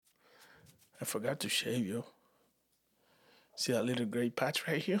I forgot to shave you. See that little gray patch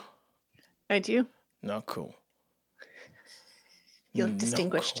right here? I do. Not cool. You look Not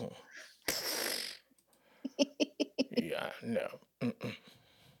distinguished. cool. Yeah, no.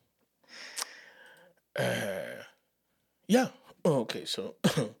 Yeah. Okay, so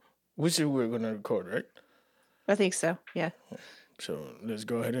we said we were going to record, right? I think so. Yeah. So let's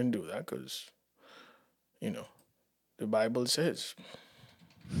go ahead and do that because, the Bible says.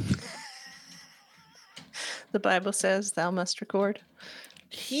 The Bible says thou must record.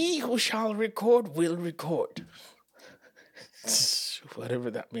 He who shall record will record. Whatever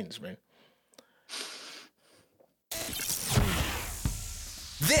that means, man.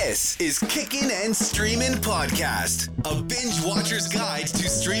 This is Kickin' and Streamin' Podcast, a binge watcher's guide to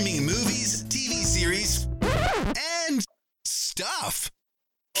streaming movies, TV series, and stuff.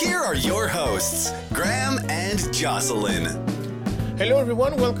 Here are your hosts, Graham and Jocelyn. Hello,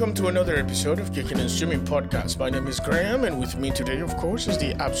 everyone. Welcome to another episode of Kickin' and Streaming Podcast. My name is Graham, and with me today, of course, is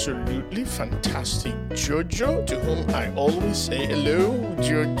the absolutely fantastic Jojo, to whom I always say hello,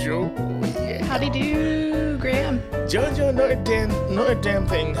 Jojo. Yeah. Howdy do, Graham. Jojo, not a damn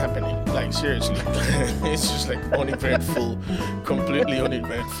thing happening. Like, seriously. It's just like uneventful, completely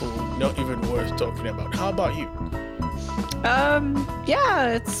uneventful, not even worth talking about. How about you? Yeah,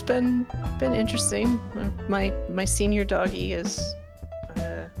 it's been interesting. My senior doggy is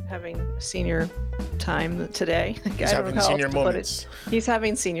having senior time today. He's having senior moments. He's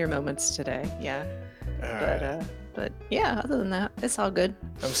having senior moments today. Yeah. But yeah, other than that, it's all good.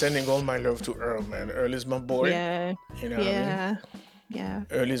 I'm sending all my love to Earl, man. Earl is my boy. Yeah. You know what I mean? Yeah.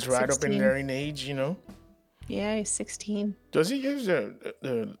 Earl is right 16. up in there in age, you know. Yeah, he's 16. Does he use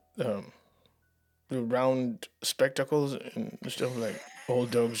the round spectacles and stuff like all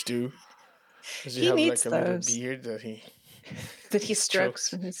dogs do? Does he have needs like a little those. beard that he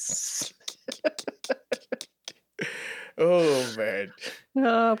strokes? Oh man.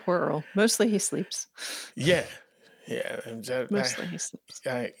 Oh, poor Earl. Mostly he sleeps. Yeah. Mostly he sleeps.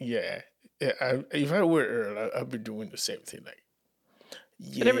 If I were Earl, I'd be doing the same thing. Like,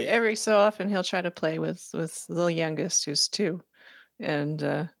 yeah. But every so often he'll try to play with the youngest, who's 2, and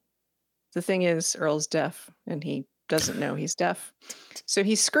the thing is, Earl's deaf, and he doesn't know he's deaf, so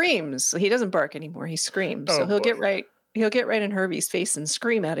he screams. He doesn't bark anymore. He screams. So he'll get right. He'll get right in Herbie's face and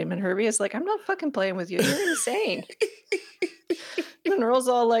scream at him, and Herbie is like, "I'm not fucking playing with you. You're insane." And Earl's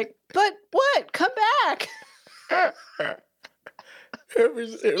all like, "But what? Come back."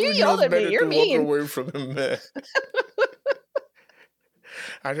 You yelled at me. You're mean. Walk away from him, man.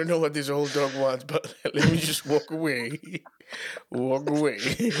 I don't know what this old dog wants, but let me just walk away. Walk away.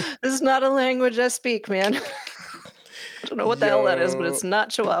 This is not a language I speak, man. I don't know what the hell that is, but it's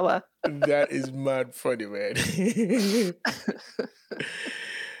not Chihuahua. That is mad funny, man.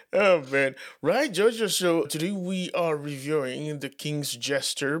 Oh, man. Right, Jojo. So today we are reviewing The King's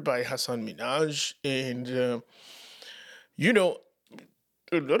Jester by Hasan Minhaj. And,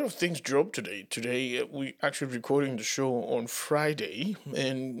 a lot of things dropped today. Today, we actually recording the show on Friday.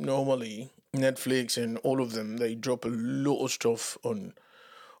 And normally, Netflix and all of them, they drop a lot of stuff on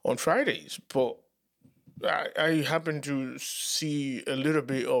Fridays. But I happened to see a little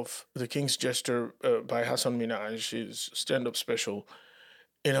bit of The King's Jester by Hasan Minhaj, his stand-up special,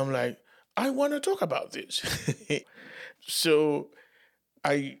 and I'm like, I want to talk about this. So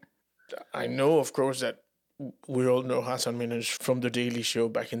I know, of course, that we all know Hasan Minhaj from The Daily Show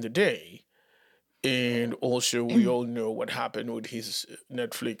back in the day, and also we all know what happened with his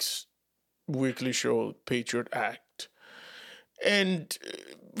Netflix weekly show, Patriot Act. And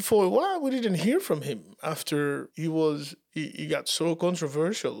for a while, we didn't hear from him after he got so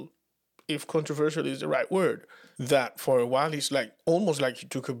controversial, if controversial is the right word, that for a while he's like, almost like he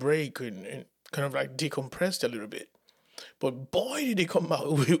took a break and kind of like decompressed a little bit. But boy, did he come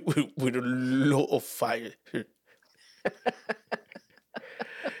out with a lot of fire.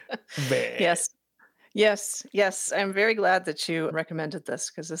 Man. Yes. I'm very glad that you recommended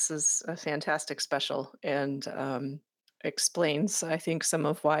this, because this is a fantastic special, and explains, I think, some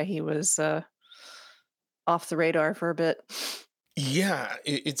of why he was off the radar for a bit. Yeah,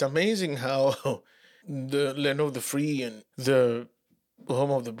 it's amazing how the land of the free and the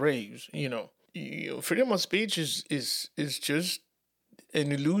home of the braves, freedom of speech is just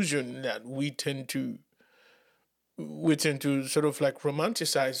an illusion that we tend to sort of like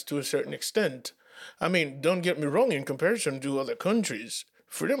romanticize to a certain extent. I mean, don't get me wrong, in comparison to other countries,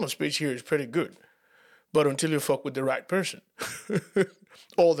 freedom of speech here is pretty good. But until you fuck with the right person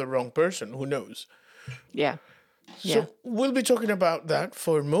or the wrong person, who knows? Yeah. So we'll be talking about that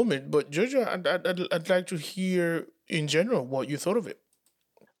for a moment. But Jojo, I'd like to hear in general what you thought of it.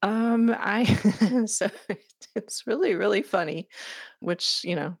 I so it's really, really funny, which,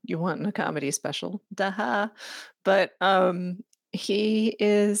 you want in a comedy special. Duh. But he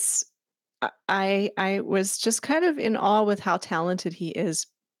is I was just kind of in awe with how talented he is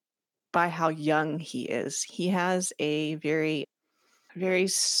by how young he is. He has a very very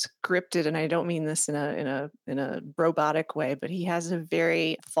scripted, and I don't mean this in a robotic way, but he has a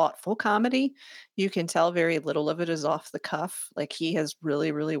very thoughtful comedy. You can tell very little of it is off the cuff. Like, he has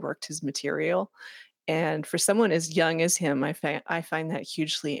really, really worked his material. And for someone as young as him, I find that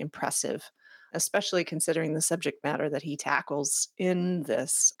hugely impressive, especially considering the subject matter that he tackles in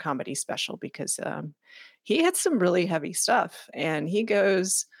this comedy special, because he had some really heavy stuff, and he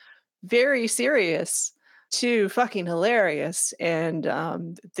goes very serious to fucking hilarious. And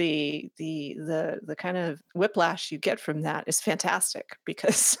the kind of whiplash you get from that is fantastic,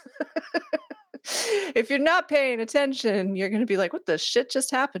 because if you're not paying attention, you're going to be like, "What the shit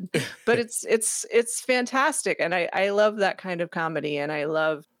just happened?" But it's fantastic, and I love that kind of comedy, and I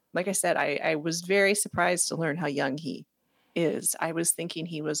love, like I said, I was very surprised to learn how young he is. I was thinking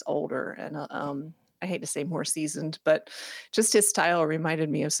he was older, and I hate to say more seasoned, but just his style reminded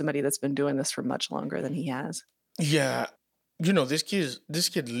me of somebody that's been doing this for much longer than he has. Yeah, this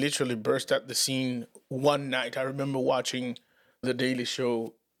kid literally burst at the scene one night. I remember watching The Daily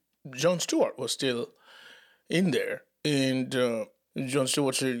Show. Jon Stewart was still in there, and Jon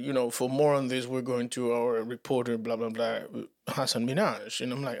Stewart said, for more on this, we're going to our reporter, blah blah blah, Hassan Minaj,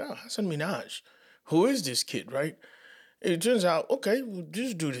 and I'm like, oh, Hassan Minaj, who is this kid, right? It turns out, okay, well,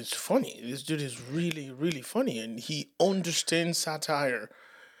 this dude is funny. This dude is really, really funny, and he understands satire,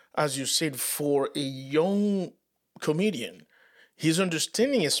 as you said, for a young comedian. His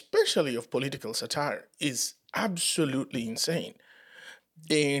understanding, especially of political satire, is absolutely insane.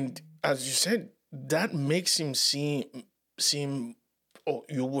 And as you said, that makes him seem, or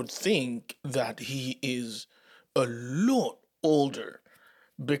you would think that he is a lot older,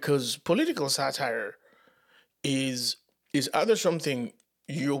 because political satire is is either something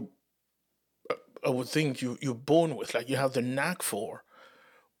you I would think you're born with, like you have the knack for,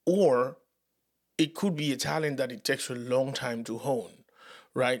 or it could be a talent that it takes a long time to hone,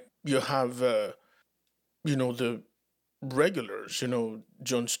 right? You have the regulars,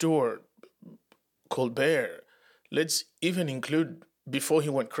 Jon Stewart, Colbert. Let's even include, before he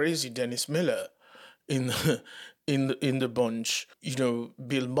went crazy, Dennis Miller in the, in the bunch.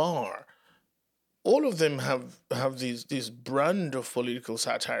 Bill Maher. All of them have this brand of political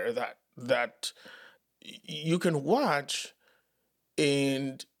satire that you can watch,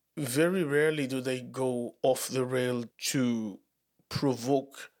 and very rarely do they go off the rail to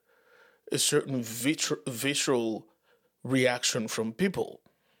provoke a certain visceral reaction from people.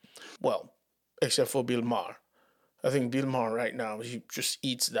 Well, except for Bill Maher. I think Bill Maher right now, he just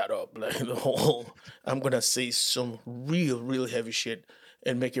eats that up. Like the whole, I'm gonna say some real heavy shit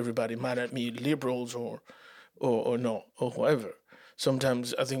and make everybody mad at me, liberals or no or whoever.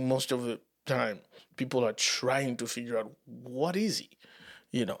 Sometimes I think most of the time people are trying to figure out what is he,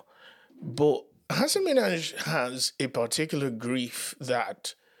 you know. But Hassan Minaj has a particular grief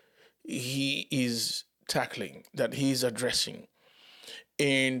that he is tackling, that he is addressing,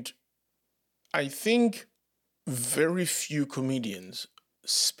 and I think very few comedians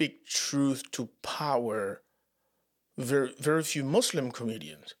speak truth to power. Very few Muslim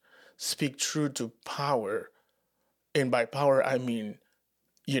comedians speak truth to power, and by power I mean,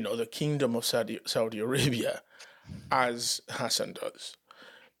 the kingdom of Saudi Arabia, as Hassan does.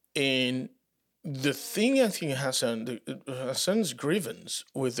 And the thing I think Hassan's grievance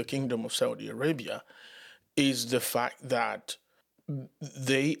with the kingdom of Saudi Arabia is the fact that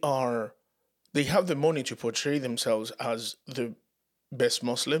they are they have the money to portray themselves as the best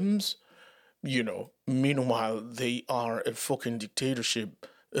Muslims. Meanwhile, they are a fucking dictatorship,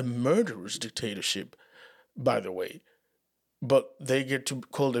 a murderous dictatorship, by the way. But they get to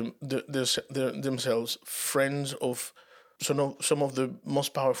call themselves friends of some of the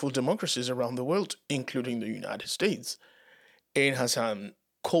most powerful democracies around the world, including the United States. And Hassan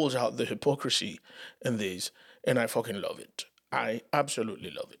calls out the hypocrisy in this, and I fucking love it. I absolutely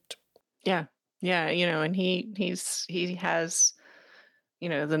love it. Yeah. Yeah, and he has,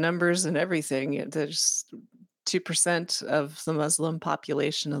 the numbers and everything. There's 2% of the Muslim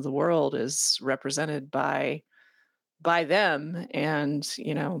population of the world is represented by them, and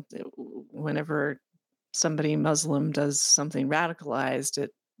whenever somebody Muslim does something radicalized,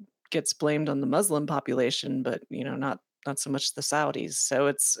 it gets blamed on the Muslim population, but not so much the Saudis.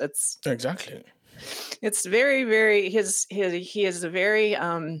 So Exactly. it's very, very, he is a very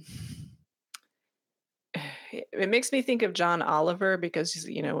it makes me think of John Oliver because,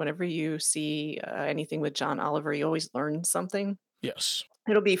 whenever you see anything with John Oliver, you always learn something. Yes.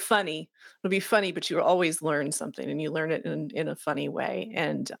 It'll be funny. It'll be funny, but you always learn something and you learn it in a funny way.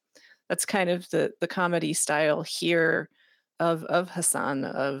 And that's kind of the comedy style here of Hassan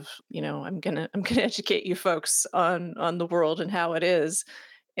of, I'm gonna educate you folks on the world and how it is.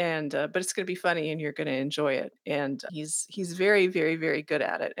 And but it's gonna be funny and you're gonna enjoy it. And he's very, very, very good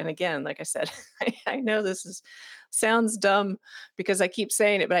at it. And again, like I said, I know this is sounds dumb because I keep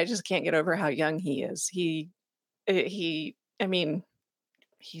saying it, but I just can't get over how young he is. He I mean,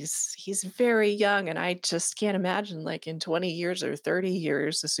 he's very young, and I just can't imagine, like, in 20 years or 30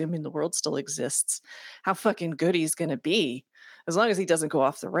 years, assuming the world still exists, how fucking good he's gonna be, as long as he doesn't go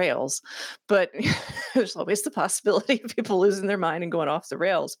off the rails. But there's always the possibility of people losing their mind and going off the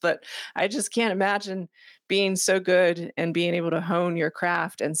rails. But I just can't imagine being so good and being able to hone your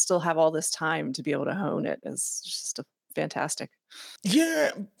craft and still have all this time to be able to hone it. It's just fantastic.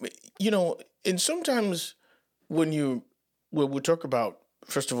 Yeah, and sometimes when we talk about,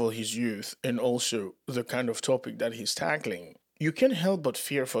 first of all, his youth and also the kind of topic that he's tackling, you can't help but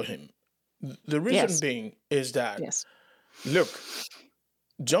fear for him. The reason Yes. being is that, Yes. look,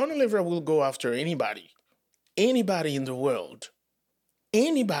 John Oliver will go after anybody in the world,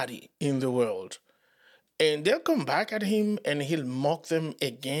 and they'll come back at him and he'll mock them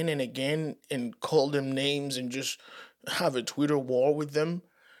again and again and call them names and just have a Twitter war with them.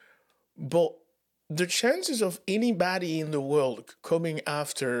 But the chances of anybody in the world coming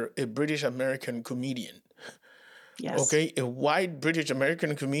after a British American comedian, Yes. okay, a white British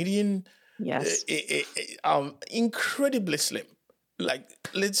American comedian, Yes. are incredibly slim. Like,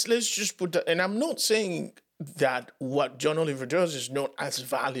 let's just put that. And I'm not saying that what John Oliver does is not as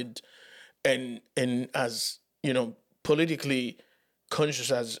valid and as politically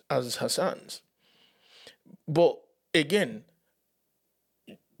conscious as Hassan's. But again,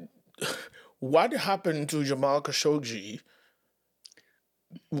 what happened to Jamal Khashoggi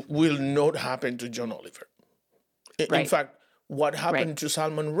will not happen to John Oliver. In Right. fact, what happened Right. to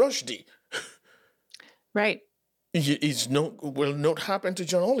Salman Rushdie Right. will not happen to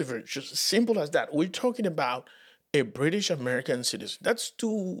John Oliver. It's just as simple as that. We're talking about a British American citizen. That's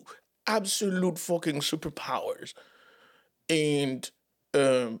two absolute fucking superpowers, and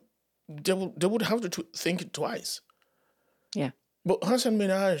they would have to think it twice. Yeah. But Hassan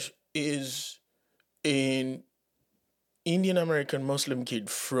Minhaj is an Indian American Muslim kid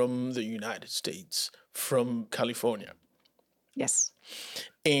from the United States, from California, Yes.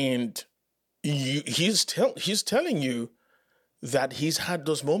 and he's telling you that he's had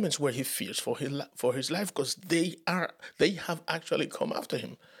those moments where he fears for his life because they have actually come after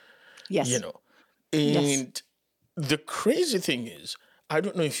him. Yes. Yes. And the crazy thing is, I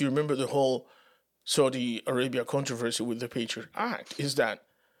don't know if you remember the whole Saudi Arabia controversy with the Patriot Act, is that,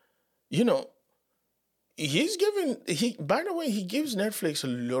 by the way, he gives Netflix a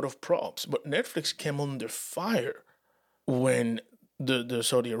lot of props, but Netflix came under fire when the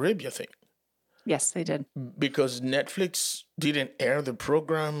Saudi Arabia thing, Yes, they did. because Netflix didn't air the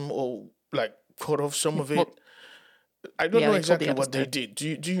program or like cut off some of it. Well, I don't yeah, know they pulled the exactly what they episode.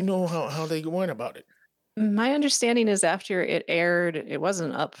 did. Do you know how they went about it? My understanding is after it aired, it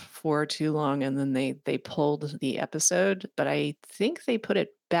wasn't up for too long, and then they pulled the episode. But I think they put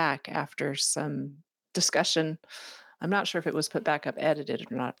it back after some discussion. I'm not sure if it was put back up edited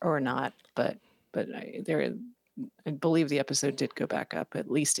or not, but I believe the episode did go back up, at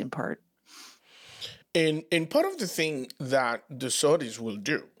least in part. And part of the thing that the Saudis will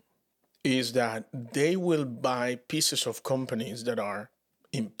do is that they will buy pieces of companies that are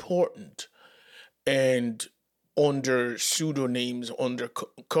important and under pseudonames, under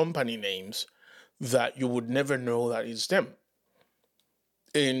company names that you would never know that it's them.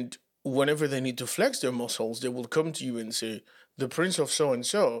 And whenever they need to flex their muscles, they will come to you and say, the prince of so and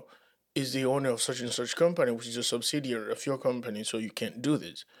so is the owner of such and such company, which is a subsidiary of your company, so you can't do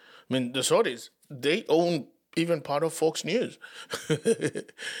this. I mean, the Saudis, they own even part of Fox News.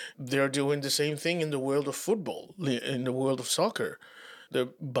 They're doing the same thing in the world of football, in the world of soccer. They're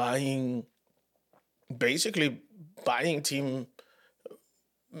basically buying team,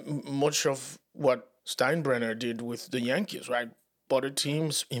 much of what Steinbrenner did with the Yankees, right? Bought the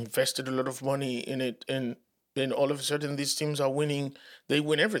teams, invested a lot of money in it, and then all of a sudden these teams are winning. They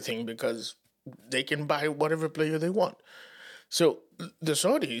win everything because they can buy whatever player they want. So the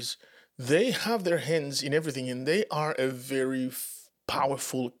Saudis, they have their hands in everything, and they are a very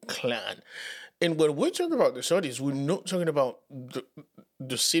powerful clan. And when we talk about the Saudis, we're not talking about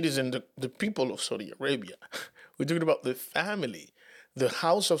the citizen, the people of Saudi Arabia. We're talking about the family the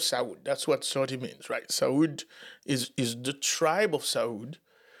house of Saud. That's what Saudi means, right? Saud is the tribe of Saud.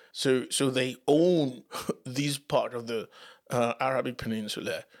 So they own this part of the Arabic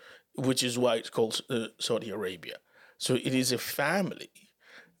Peninsula, which is why it's called Saudi Arabia. So it is a family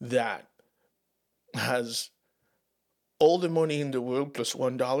that has all the money in the world plus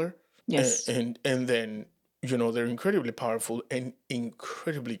 $1, Yes. and then they're incredibly powerful and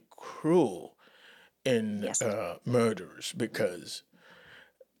incredibly cruel in Yes. murders because,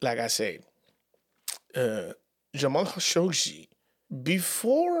 like I said, Jamal Khashoggi,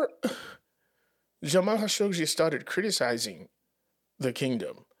 before Jamal Khashoggi started criticizing the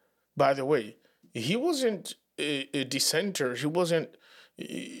kingdom, by the way, he wasn't a dissenter. He wasn't.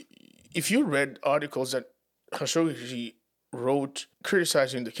 If you read articles that Khashoggi wrote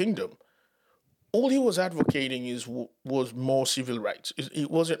criticizing the kingdom, all he was advocating was more civil rights. It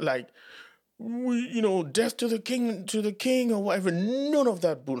wasn't like, death to the king or whatever. None of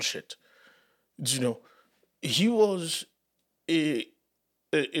that bullshit. He was a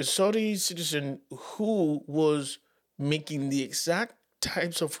Saudi citizen who was making the exact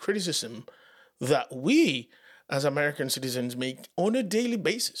types of criticism that we as American citizens make on a daily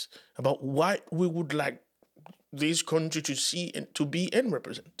basis about what we would like this country to see and to be and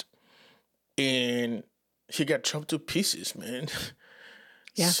represent. And he got chopped to pieces, man.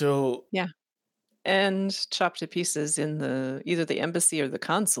 Yeah. So Yeah. And chopped to pieces in either the embassy or the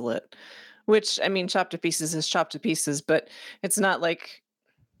consulate, which, I mean, chopped to pieces is chopped to pieces, but it's not like,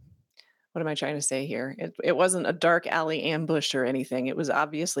 what am I trying to say here? It wasn't a dark alley ambush or anything. It was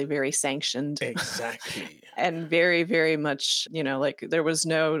obviously very sanctioned exactly. and very, very much, like there was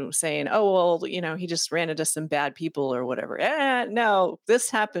no saying, oh, well, he just ran into some bad people or whatever. No, this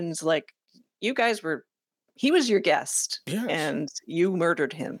happens like he was your guest Yes. and you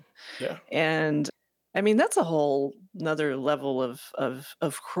murdered him. Yeah. And I mean, that's a whole another level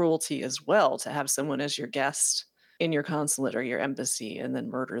of cruelty as well, to have someone as your guest in your consulate or your embassy and then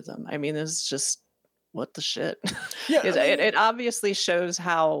murder them. I mean, this is just, what the shit. Yeah. It obviously shows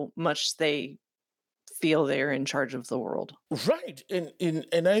how much they feel they're in charge of the world. Right.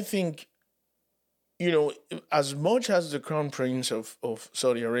 And I think, as much as the crown prince of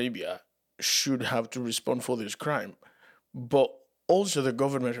Saudi Arabia should have to respond for this crime, but also the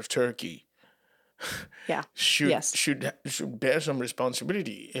government of Turkey Yeah. should bear some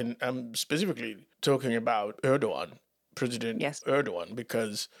responsibility. And I'm specifically talking about Erdogan, President Yes. Erdogan,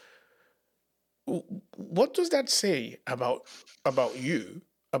 because what does that say about you,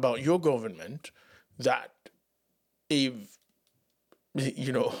 about your government, that if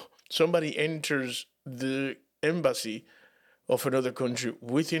somebody enters the embassy of another country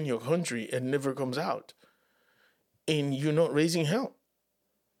within your country and never comes out, and you're not raising hell?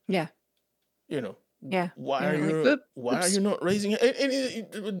 Yeah. Yeah. Why Yeah, are like, you oops. not raising it?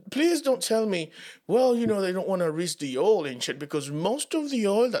 And please don't tell me, well, they don't want to risk the oil and shit, because most of the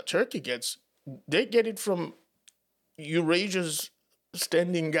oil that Turkey gets, they get it from Eurasia's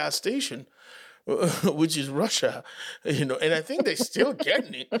standing gas station, which is Russia, and I think they're still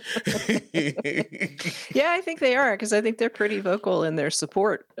getting it. Yeah, I think they are, because I think they're pretty vocal in their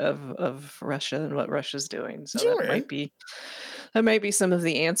support of Russia and what Russia's doing. So Yeah, that man. might be some of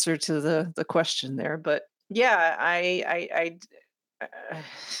the answer to the question there. But yeah,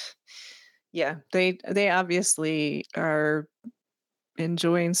 yeah, they obviously are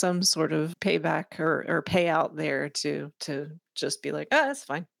enjoying some sort of payback or payout there to just be like, that's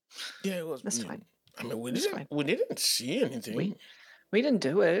fine. Yeah, it was. That's fine. I mean, That's fine. we didn't see anything. We didn't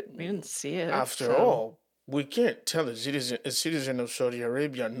do it. We didn't see it. After so- all, we can't tell a citizen of Saudi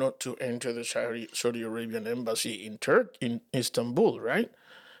Arabia not to enter the Saudi Arabian embassy in Istanbul, right?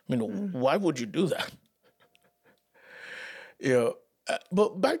 I mean, why would you do that?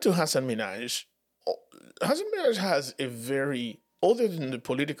 But back to Hassan Minhaj. Hassan Minhaj has a very, other than the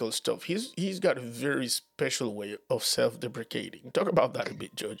political stuff, he's got a very special way of self-deprecating. Talk about that a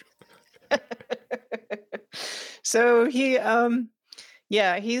bit, Jojo. So he's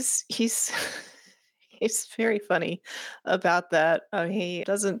he's very funny about that. He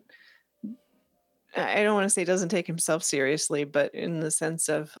doesn't. I don't want to say doesn't take himself seriously, but in the sense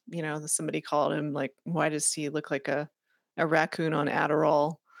of, somebody called him like, why does he look like a raccoon on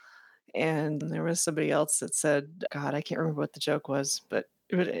Adderall? And there was somebody else that said, God, I can't remember what the joke was, but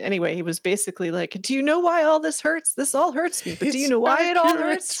anyway, he was basically like, do you know why all this hurts? This all hurts me, but do you It's know why it all accurate.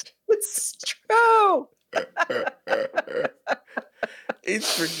 hurts? It's true.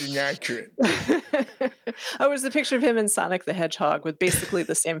 It's freaking accurate. Oh, it was the picture of him and Sonic the Hedgehog with basically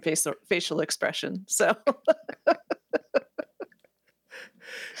the same facial expression. So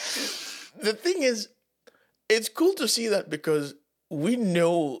The thing is, it's cool to see that because we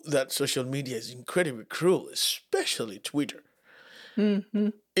know that social media is incredibly cruel, especially Twitter.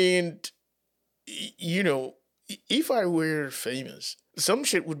 Hmm. And you know, if I were famous, some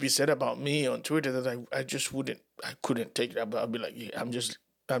shit would be said about me on Twitter that I just wouldn't, I couldn't take it. I'd be like, yeah, I'm just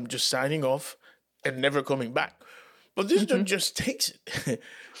signing off and never coming back. But this Hmm. dude just takes it.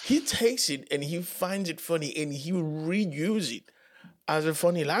 He takes it and he finds it funny and he will reuse it as a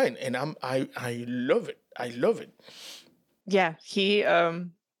funny line. And I love it. I love it. Yeah, he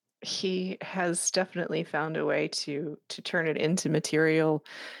has definitely found a way to turn it into material.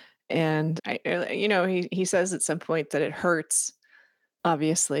 And he says at some point that it hurts,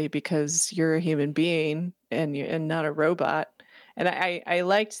 obviously, because you're a human being and not a robot. And I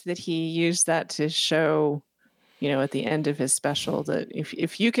liked that he used that to show, at the end of his special, that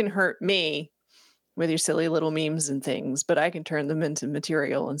if you can hurt me with your silly little memes and things, but I can turn them into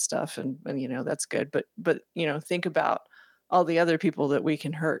material and stuff, and that's good. But think about all the other people that we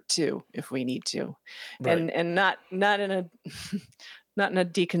can hurt too if we need to, Right. and not in a not in a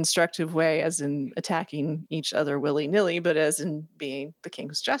deconstructive way, as in attacking each other willy nilly, but as in being the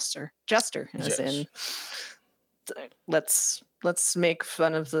king's jester, as Yes. in let's make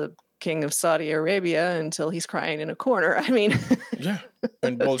fun of the king of Saudi Arabia until he's crying in a corner. I mean, Yeah.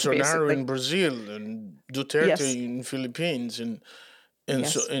 And Bolsonaro basically, in Brazil and Duterte yes, in Philippines and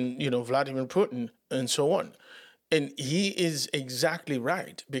so yes, and Vladimir Putin and so on. And he is exactly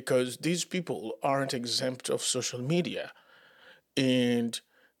right because these people aren't exempt of social media and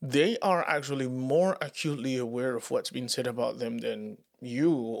they are actually more acutely aware of what's been said about them than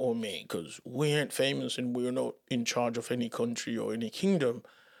you or me because we ain't famous and we're not in charge of any country or any kingdom.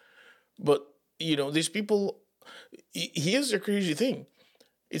 But, these people, here's the crazy thing.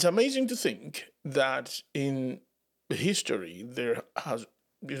 It's amazing to think that in history there has,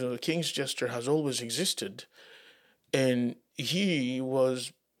 the king's jester has always existed and he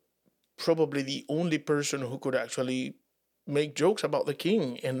was probably the only person who could actually make jokes about the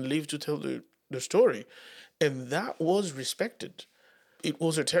king and live to tell the story. And that was respected. It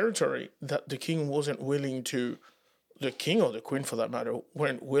was a territory that the king wasn't willing to, the king or the queen for that matter,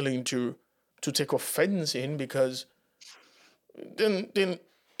 weren't willing to take offense in because then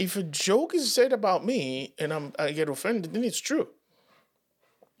if a joke is said about me and I get offended, then it's true.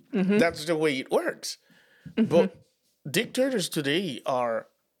 hmm That's the way it works. hmm But dictators today are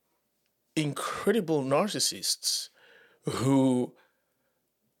incredible narcissists who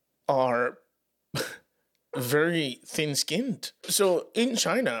are very thin skinned. So in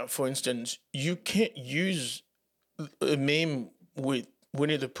China, for instance, you can't use a meme with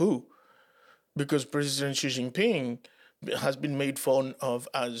Winnie the Pooh because President Xi Jinping has been made fun of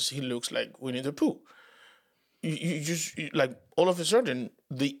as he looks like Winnie the Pooh. Like all of a sudden,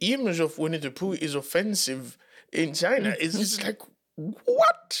 the image of Winnie the Pooh is offensive in China. It's hmm just like,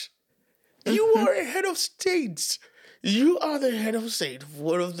 what? You hmm are a head of state. You are the head of state of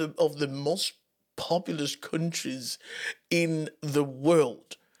one of the most populous countries in the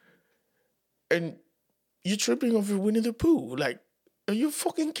world, and you're tripping over Winnie the Pooh. Like, are you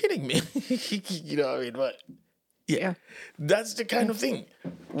fucking kidding me? You know what I mean? But yeah, yeah, that's the kind yeah, of thing.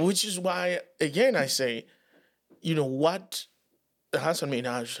 Which is why, again, I say, what Hassan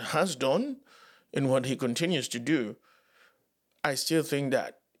Minhaj has done and what he continues to do, I still think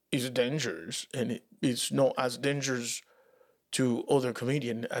that is dangerous, and it's not as dangerous to other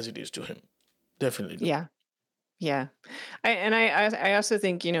comedian as it is to him. Definitely not. yeah. Yeah. I also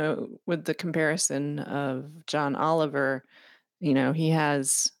think, with the comparison of John Oliver, he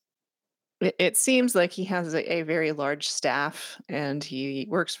has it seems like he has a very large staff, and he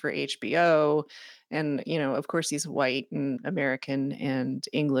works for HBO, and of course he's white and American and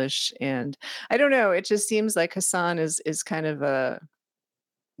English, and I don't know, it just seems like Hassan is kind of a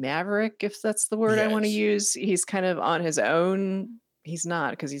maverick, if that's the word I want to Yes. use. He's kind of on his own. He's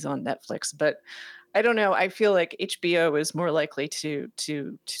not, because he's on Netflix, but I don't know. I feel like HBO is more likely to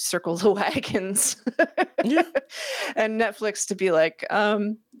circle the wagons, Yeah. and Netflix to be like,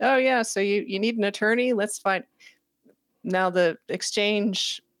 oh yeah, so you need an attorney? Let's find. Now the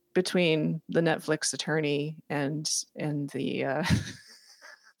exchange between the Netflix attorney and the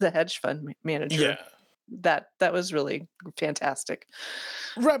the hedge fund Yeah. manager, that was really fantastic.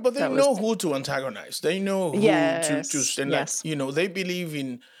 Right, but they That was know who to antagonize. They know who to yes, stand. Like, yes, they believe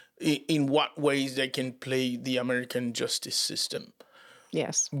in what ways they can play the American justice system.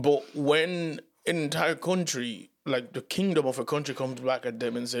 yes, But when an entire country, like the kingdom of a country, comes back at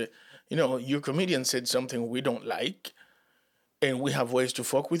them and say, your comedian said something we don't like, and we have ways to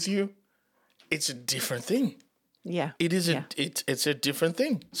fuck with you, it's a different thing. yeah, It is yeah, it's a different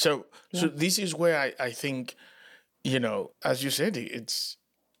thing. So yeah, this is where I think as you said, it's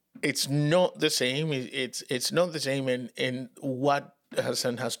not the same. It's not the same in what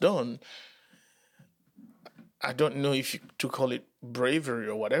Hassan has done. I don't know if you to call it bravery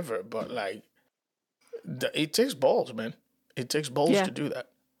or whatever, but like it takes balls, man. It takes balls Yeah. to do that.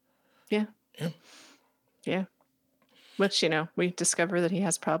 Yeah. Yeah. Yeah. Which, we discover that he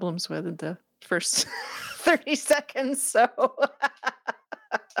has problems with in the first 30 seconds. So,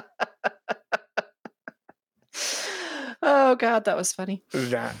 oh God, that was funny.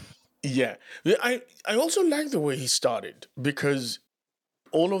 That, yeah. I also like the way he started because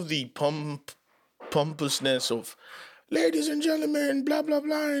all of the pompousness of ladies and gentlemen, blah blah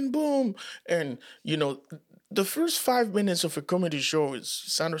blah, and boom, and the first 5 minutes of a comedy show is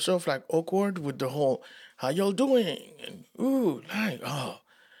sound sort of like awkward with the whole "how y'all doing" and ooh, like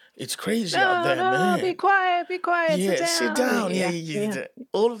it's crazy out No, there, no, be man. quiet, sit Yeah, sit down. down. Yeah, Yeah, yeah, yeah,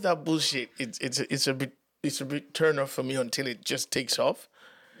 all of that bullshit. It's a bit turn off for me until it just takes off,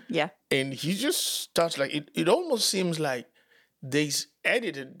 yeah, and he just starts like it. It almost seems like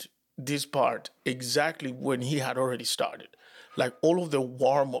edited this part exactly when he had already started. Like all of the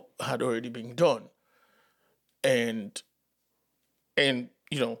warm up had already been done, and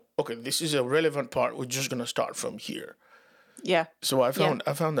okay, this is a relevant part. We're just gonna start from here. yeah, So yeah,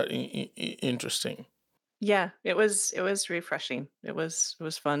 I found that interesting. yeah. It was refreshing. It was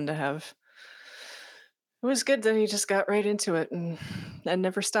fun to have. It was good that he just got right into it and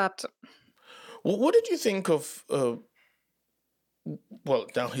never stopped. What did you think of? Well,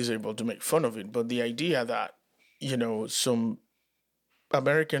 now he's able to make fun of it, but the idea that some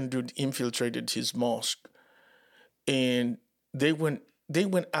American dude infiltrated his mosque and they went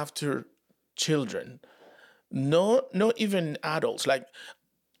after children, not even adults. Like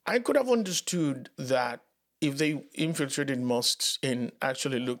I could have understood that if they infiltrated mosques and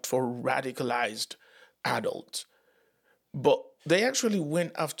actually looked for radicalized adults, but they actually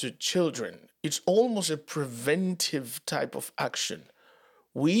went after children. It's almost a preventive type of action.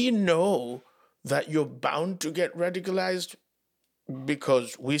 We know that you're bound to get radicalized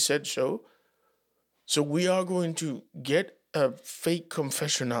because we said so. So we are going to get a fake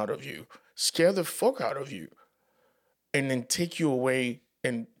confession out of you, scare the fuck out of you, and then take you away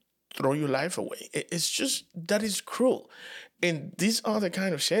and throw your life away. It's just that is cruel. And these are the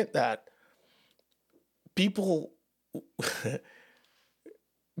kind of shit that people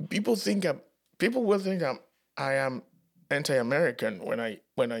people think I'm people will think I am anti-American when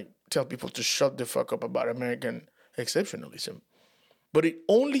I tell people to shut the fuck up about American exceptionalism. But it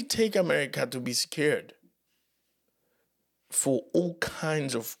only take America to be scared for all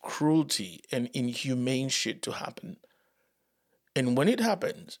kinds of cruelty and inhumane shit to happen. And when it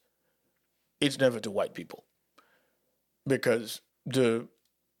happens, it's never to white people. Because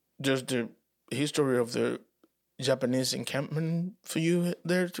just the history of the Japanese encampment for you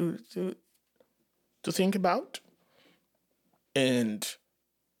there to think about. And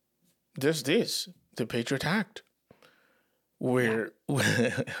there's this, the Patriot Act, where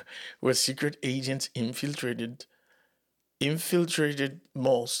where secret agents infiltrated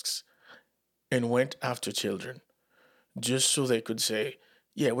mosques and went after children just so they could say,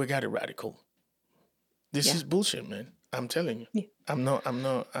 yeah, we got it radical. This Yeah. is bullshit, man. I'm telling you. Yeah.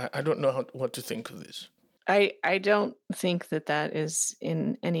 I don't know what to think of this. I don't think that is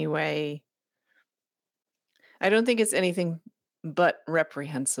in any way. I don't think it's anything but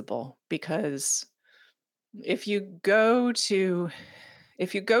reprehensible because if you go to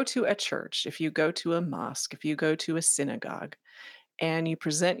a church, if you go to a mosque, if you go to a synagogue and you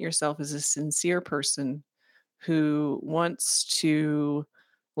present yourself as a sincere person who wants to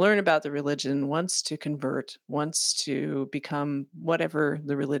learn about the religion, wants to convert, wants to become whatever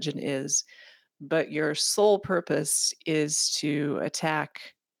the religion is, but your sole purpose is to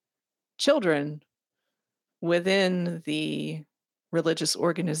attack children within the religious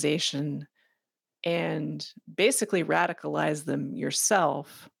organization and basically radicalize them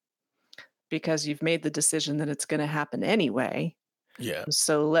yourself because you've made the decision that it's going to happen anyway. Yeah.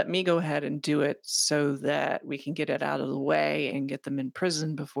 So let me go ahead and do it so that we can get it out of the way and get them in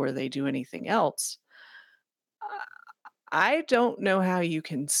prison before they do anything else. I don't know how you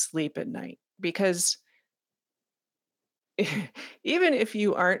can sleep at night because even if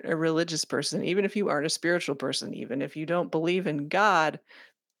you aren't a religious person, even if you aren't a spiritual person, even if you don't believe in God,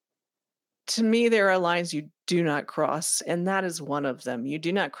 to me, there are lines you do not cross, and that is one of them. You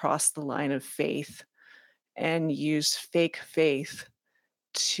do not cross the line of faith and use fake faith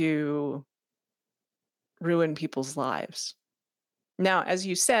to ruin people's lives. Now, as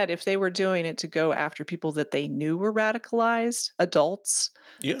you said, if they were doing it to go after people that they knew were radicalized, adults,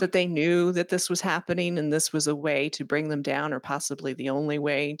 Yeah. that they knew that this was happening and this was a way to bring them down, or possibly the only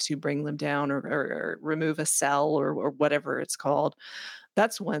way to bring them down, or remove a cell, or whatever it's called,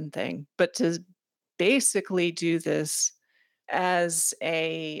 that's one thing. But to basically do this as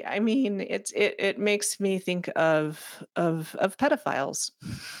a, I mean, it makes me think of pedophiles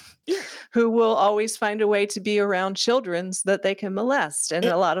Yeah. who will always find a way to be around children so that they can molest, and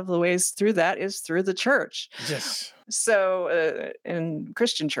Eh, a lot of the ways through that is through the church. yes. So, in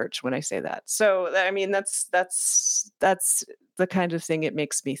Christian church, when I say that. So, I mean, that's the kind of thing it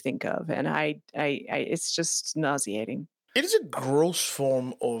makes me think of, and I it's just nauseating. It is a gross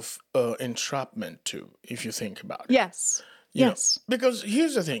form of entrapment too, if you think about it. Yes. You know, Yes. because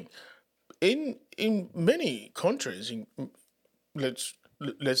here's the thing: in many countries, let's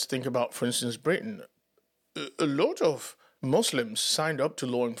let's think about, for instance, Britain. A lot of Muslims signed up to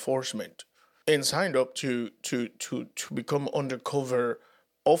law enforcement and signed up to become undercover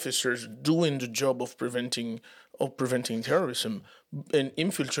officers doing the job of preventing terrorism, and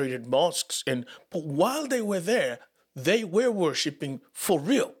infiltrated mosques. And but while they were there, they were worshiping for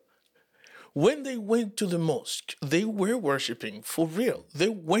real. When they went to the mosque, they were worshiping for real. They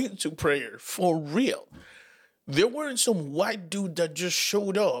went to prayer for real. There weren't some white dude that just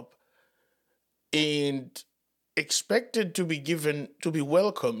showed up and expected to be given, to be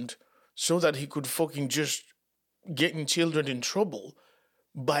welcomed, so that he could fucking just getting children in trouble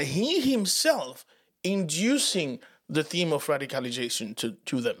by he himself inducing the theme of radicalization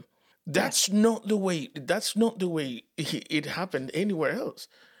to them. Yes. That's not the way it happened anywhere else.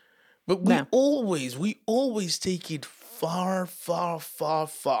 But No. we always take it far, far, far,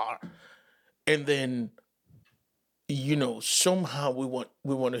 far. And then, somehow we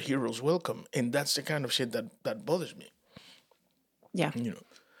want a hero's welcome. And that's the kind of shit that bothers me. Yeah. You know.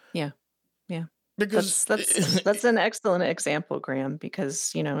 Yeah. Yeah. Because That's an excellent example, Graham,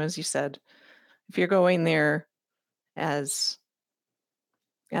 because, as you said, if you're going there as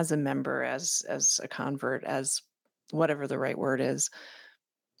a member, as a convert, as whatever the right word is,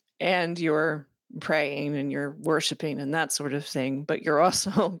 and you're praying and you're worshiping and that sort of thing, but you're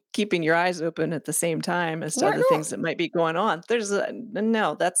also keeping your eyes open at the same time as to why other things not? that might be going on. There's a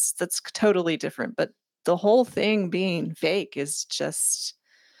no, that's totally different. But the whole thing being fake is just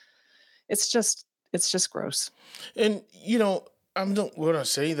it's just gross. And I'm not gonna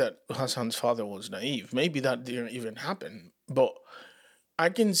say that Hassan's father was naive. Maybe that didn't even happen. But I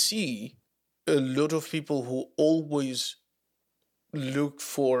can see a lot of people who always look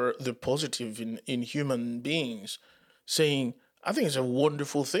for the positive in human beings, saying, I think it's a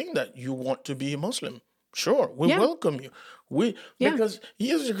wonderful thing that you want to be a Muslim. Sure, we Yeah. welcome you. Yeah. Because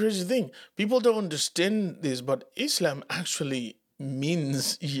here's the crazy thing. People don't understand this, but Islam actually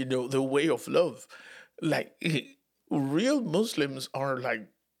means, the way of love. Like real Muslims are like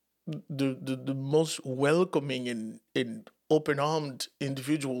the most welcoming and open-armed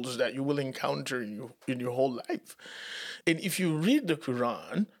individuals that you will encounter in your whole life. And if you read the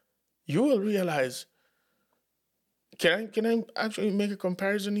Quran, you will realize. Can I actually make a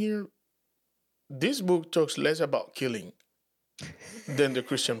comparison here? This book talks less about killing than the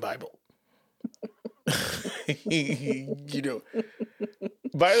Christian Bible. you know.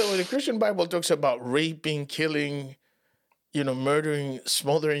 By the way, the Christian Bible talks about raping, killing, murdering,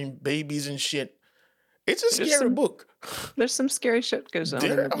 smothering babies and shit. It's a There's scary some book. there's some scary shit goes on in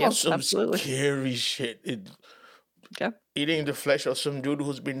There it. are Yep, some absolutely. scary shit. Yeah. Eating the flesh of some dude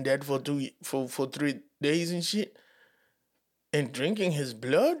who's been dead for 3 days and shit, and drinking his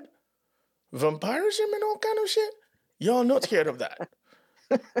blood, vampirism and all kind of shit. Y'all not scared of that.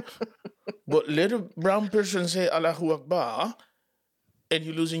 But let a brown person say Allahu Akbar, and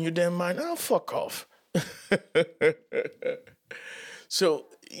you're losing your damn mind. Oh, fuck off. So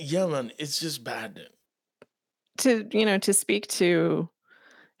yeah, man, it's just bad. To speak to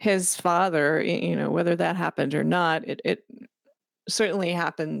his father, whether that happened or not, it certainly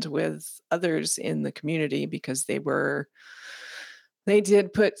happened with others in the community, because they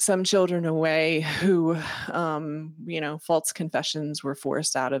did put some children away who, false confessions were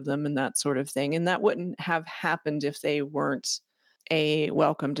forced out of them and that sort of thing. And that wouldn't have happened if they weren't a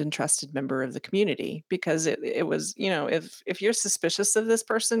welcomed and trusted member of the community, because it was, if you're suspicious of this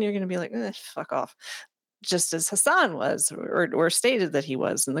person, you're going to be like, fuck off, just as Hassan was, or stated that he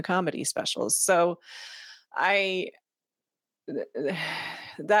was in the comedy specials. So I,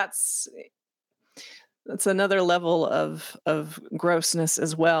 that's another level of grossness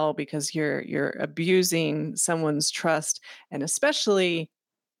as well, because you're abusing someone's trust, and especially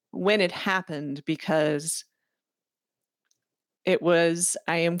when it happened, because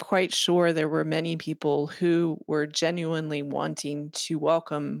I am quite sure there were many people who were genuinely wanting to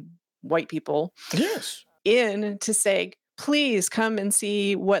welcome white people Yes. in to say, please come and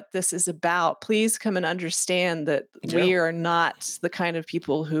see what this is about. Please come and understand that Yeah. we are not the kind of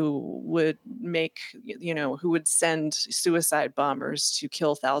people who would who would send suicide bombers to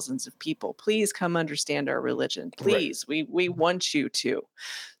kill thousands of people. Please come understand our religion. Right. Please, we want you to.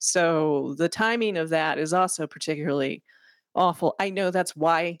 So the timing of that is also particularly awful. I know that's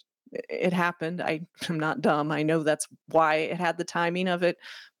why it happened. I'm not dumb. I know that's why it had the timing of it,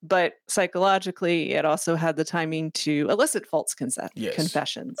 but psychologically, it also had the timing to elicit false Yes.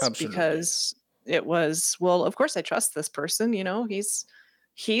 confessions Absolutely. because it was, well, of course I trust this person,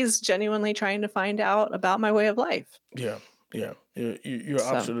 he's genuinely trying to find out about my way of life. Yeah. Yeah. You're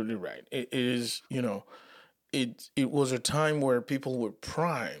So, absolutely right. It is, it was a time where people were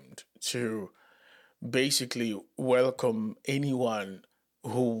primed to basically welcome anyone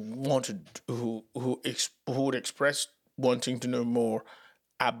who would express wanting to know more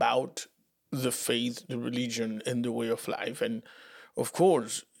about the faith, the religion, and the way of life. And of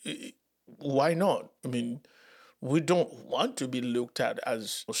course, why not? I mean, we don't want to be looked at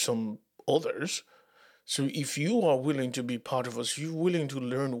as some others. So if you are willing to be part of us, you're willing to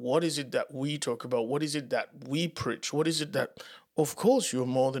learn what is it that we talk about, what is it that we preach, what is it that, of course, you're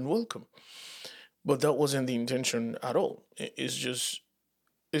more than welcome. But that wasn't the intention at all. It's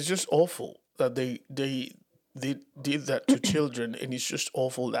just awful that they did that to children, and it's just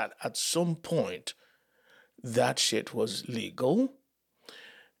awful that at some point that shit was legal.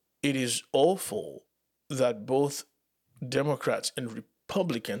 It is awful that both Democrats and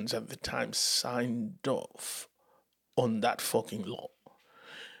Republicans at the time signed off on that fucking law.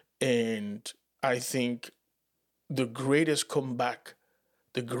 And I think the greatest comeback,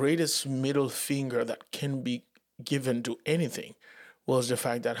 the greatest middle finger that can be given to anything was the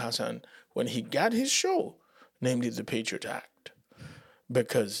fact that Hassan, when he got his show, namely the Patriot Act,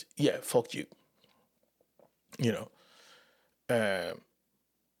 because, yeah, fuck you. You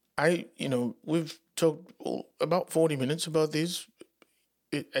know, we've talked about 40 minutes about this.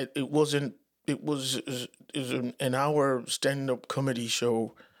 It wasn't, it was an hour stand-up comedy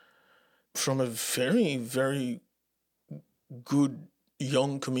show from a very, very good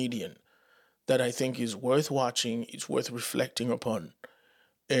young comedian that I think is worth watching, it's worth reflecting upon,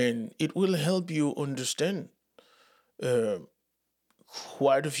 and it will help you understand uh,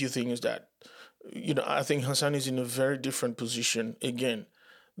 quite a few things that, I think Hassan is in a very different position, again,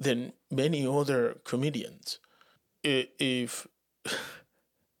 than many other comedians. If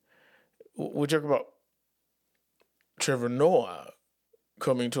we talk about Trevor Noah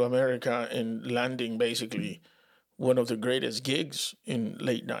coming to America and landing basically one of the greatest gigs in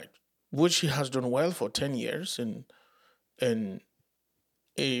late night, which he has done well for 10 years and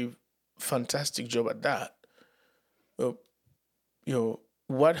a fantastic job at that. Uh,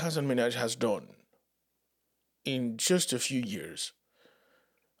 what Hassan Minaj has done in just a few years,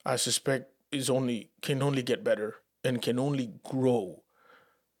 I suspect can only get better and can only grow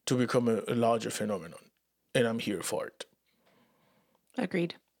to become a larger phenomenon. And I'm here for it.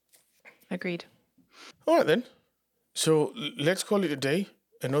 agreed. Agreed. All right then. So let's call it a day.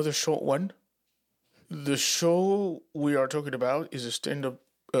 Another short one. The show we are talking about is a stand-up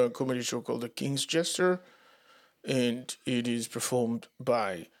comedy show called The King's Jester, and it is performed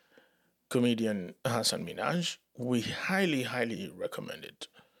by comedian Hassan Minaj. We highly, highly recommend it.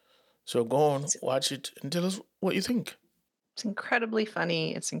 So go on, It's, watch it, and tell us what you think. it's incredibly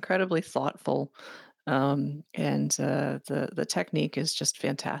funny. It's incredibly thoughtful. And the technique is just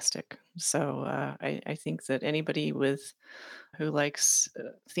fantastic. So I think that anybody who likes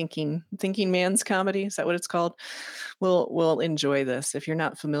thinking man's comedy, is that what it's called, will enjoy this. If you're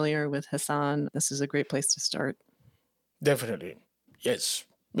not familiar with Hassan, this is a great place to start. Definitely. Yes.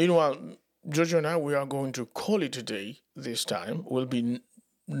 Meanwhile, Jojo and I, we are going to call it a day this time. We'll be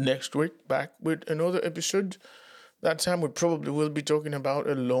next week back with another episode. That time we probably will be talking about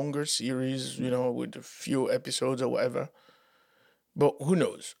a longer series, with a few episodes or whatever. But who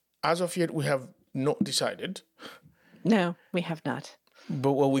knows? As of yet, we have not decided. No, we have not.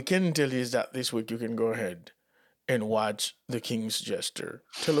 But what we can tell you is that this week you can go ahead and watch The King's Jester.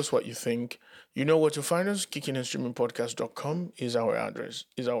 Tell us what you think. You know where to find us. kickingandstreamingpodcast.com is our address,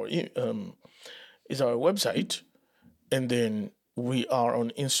 is our website. And then we are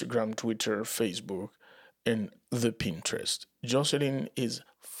on Instagram, Twitter, Facebook, and the Pinterest. Jocelyn is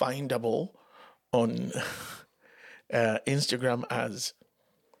findable on Instagram as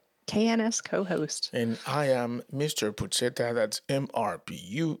KNS co-host. and I am Mr. Puzzetta. That's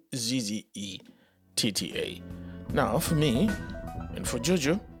MRPUZZE TTA. Now, for me and for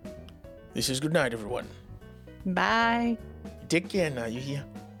Jojo, this is good night, everyone. Bye. Take care now, you hear?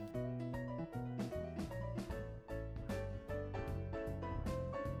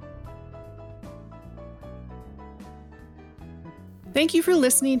 Thank you for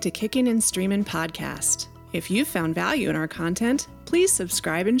listening to Kickin' and Streamin' Podcast. If you found value in our content, please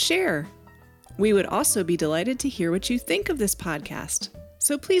subscribe and share. We would also be delighted to hear what you think of this podcast.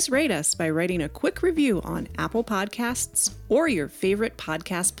 So please rate us by writing a quick review on Apple Podcasts or your favorite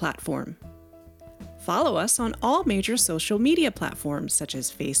podcast platform. Follow us on all major social media platforms such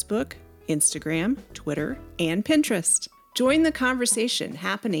as Facebook, Instagram, Twitter, and Pinterest. Join the conversation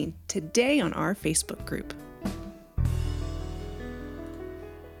happening today on our Facebook group.